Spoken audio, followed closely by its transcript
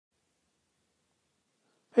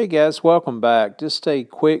Hey guys, welcome back. Just a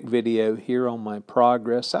quick video here on my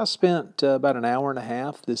progress. I spent about an hour and a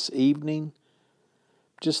half this evening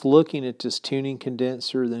just looking at this tuning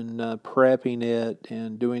condenser, then prepping it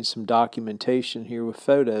and doing some documentation here with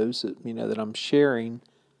photos that I'm sharing.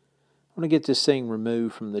 I want to get this thing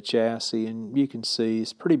removed from the chassis, and you can see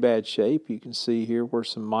it's pretty bad shape. You can see here where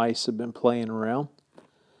some mice have been playing around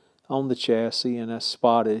on the chassis, and that's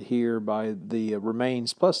spotted here by the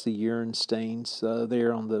remains plus the urine stains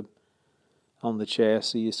there on the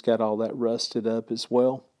chassis. It's got all that rusted up as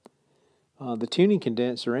well. The tuning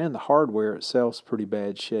condenser and the hardware itself is pretty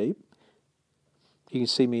bad shape. You can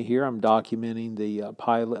see me here. I'm documenting the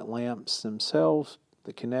pilot lamps themselves,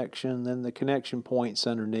 the connection, then the connection points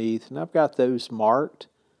underneath, and I've got those marked.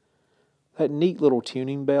 That neat little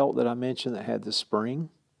tuning belt that I mentioned that had the spring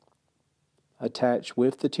attached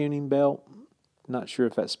with the tuning belt. Not sure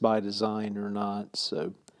if that's by design or not,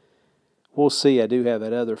 so we'll see. I do have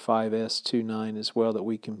that other 5S29 as well that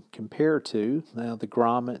we can compare to. Now the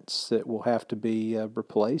grommets that will have to be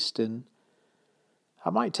replaced, and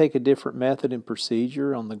I might take a different method and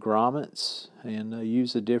procedure on the grommets and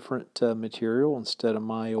use a different material instead of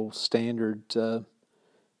my old standard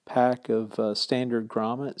pack of standard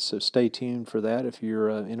grommets, so stay tuned for that if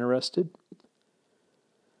you're interested.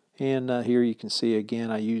 And here you can see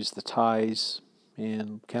again I used the ties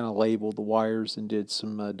and kind of labeled the wires and did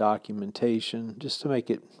some documentation just to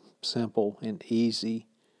make it simple and easy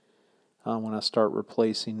when I start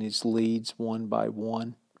replacing these leads one by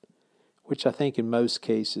one, which I think in most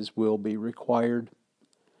cases will be required.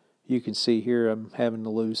 You can see here I'm having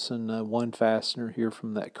to loosen one fastener here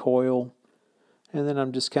from that coil, and then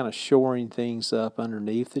I'm just kind of shoring things up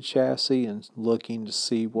underneath the chassis and looking to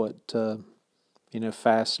see what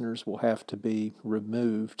fasteners will have to be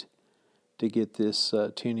removed to get this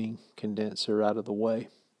tuning condenser out of the way.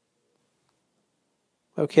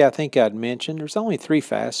 Okay, I think I'd mentioned there's only 3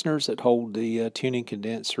 fasteners that hold the tuning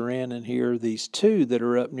condenser in, and here are these 2 that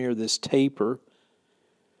are up near this taper,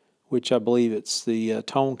 which I believe it's the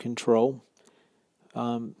tone control.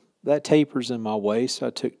 That taper's in my way, so I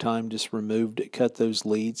took time, just removed it, cut those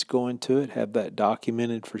leads going to it, have that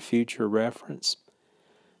documented for future reference.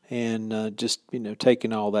 And just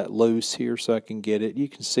taking all that loose here so I can get it. You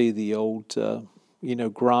can see the old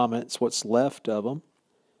grommets, what's left of them,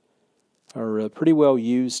 are pretty well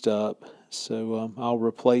used up. So I'll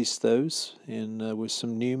replace those and with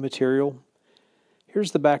some new material.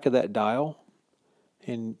 Here's the back of that dial,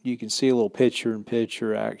 and you can see a little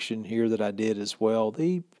picture-in-picture action here that I did as well.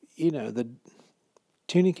 The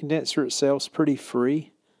tuning condenser itself is pretty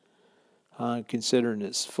free, considering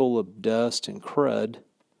it's full of dust and crud.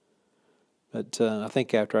 But I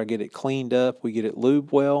think after I get it cleaned up, we get it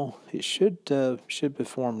lubed well, it should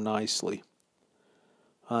perform nicely.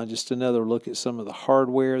 Just another look at some of the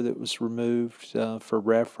hardware that was removed for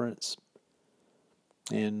reference,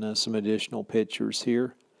 and some additional pictures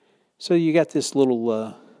here. So you got this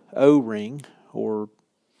little O-ring or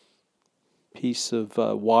piece of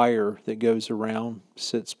wire that goes around,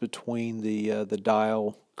 sits between the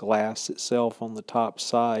dial glass itself on the top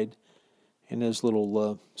side and those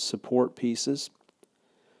little support pieces.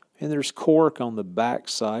 And there's cork on the back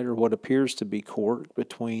side, or what appears to be cork,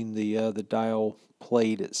 between the dial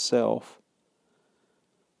plate itself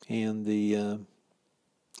and the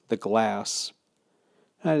glass.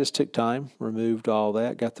 I just took time, removed all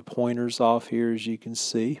that, got the pointers off here as you can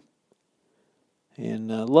see. And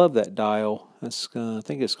love that dial. I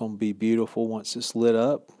think it's going to be beautiful once it's lit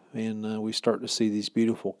up and we start to see these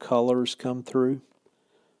beautiful colors come through,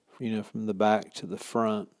 from the back to the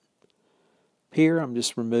front. Here I'm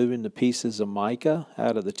just removing the pieces of mica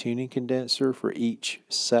out of the tuning condenser for each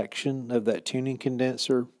section of that tuning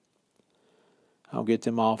condenser. I'll get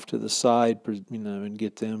them off to the side, and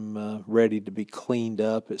get them ready to be cleaned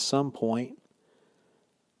up at some point.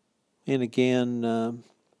 And again,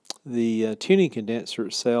 the tuning condenser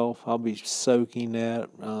itself, I'll be soaking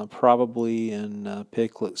that probably in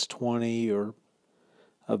Picklix 20 or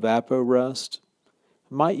Evapo-Rust.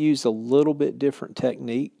 Might use a little bit different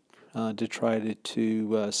technique to try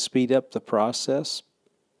to speed up the process.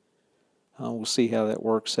 We'll see how that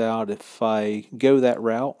works out. If I go that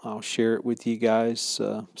route, I'll share it with you guys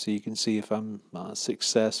so you can see if I'm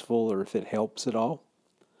successful or if it helps at all.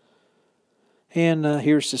 And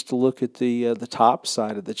here's just a look at the top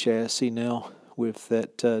side of the chassis now with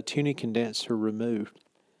that tuning condenser removed.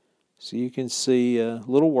 So you can see a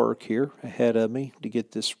little work here ahead of me to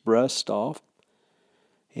get this rust off.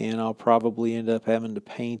 And I'll probably end up having to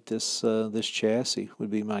paint this chassis, would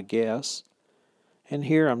be my guess. And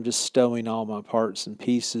here I'm just stowing all my parts and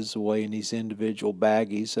pieces away in these individual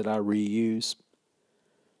baggies that I reuse.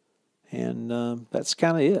 And that's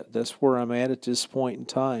kind of it. That's where I'm at this point in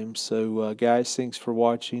time. So guys, thanks for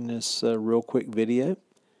watching this real quick video.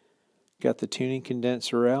 Got the tuning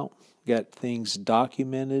condenser out. Got things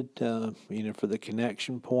documented, for the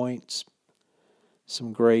connection points.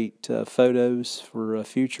 Some great photos for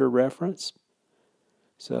future reference.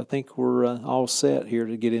 So I think we're all set here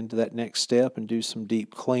to get into that next step and do some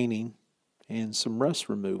deep cleaning and some rust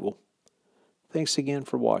removal. Thanks again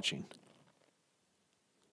for watching.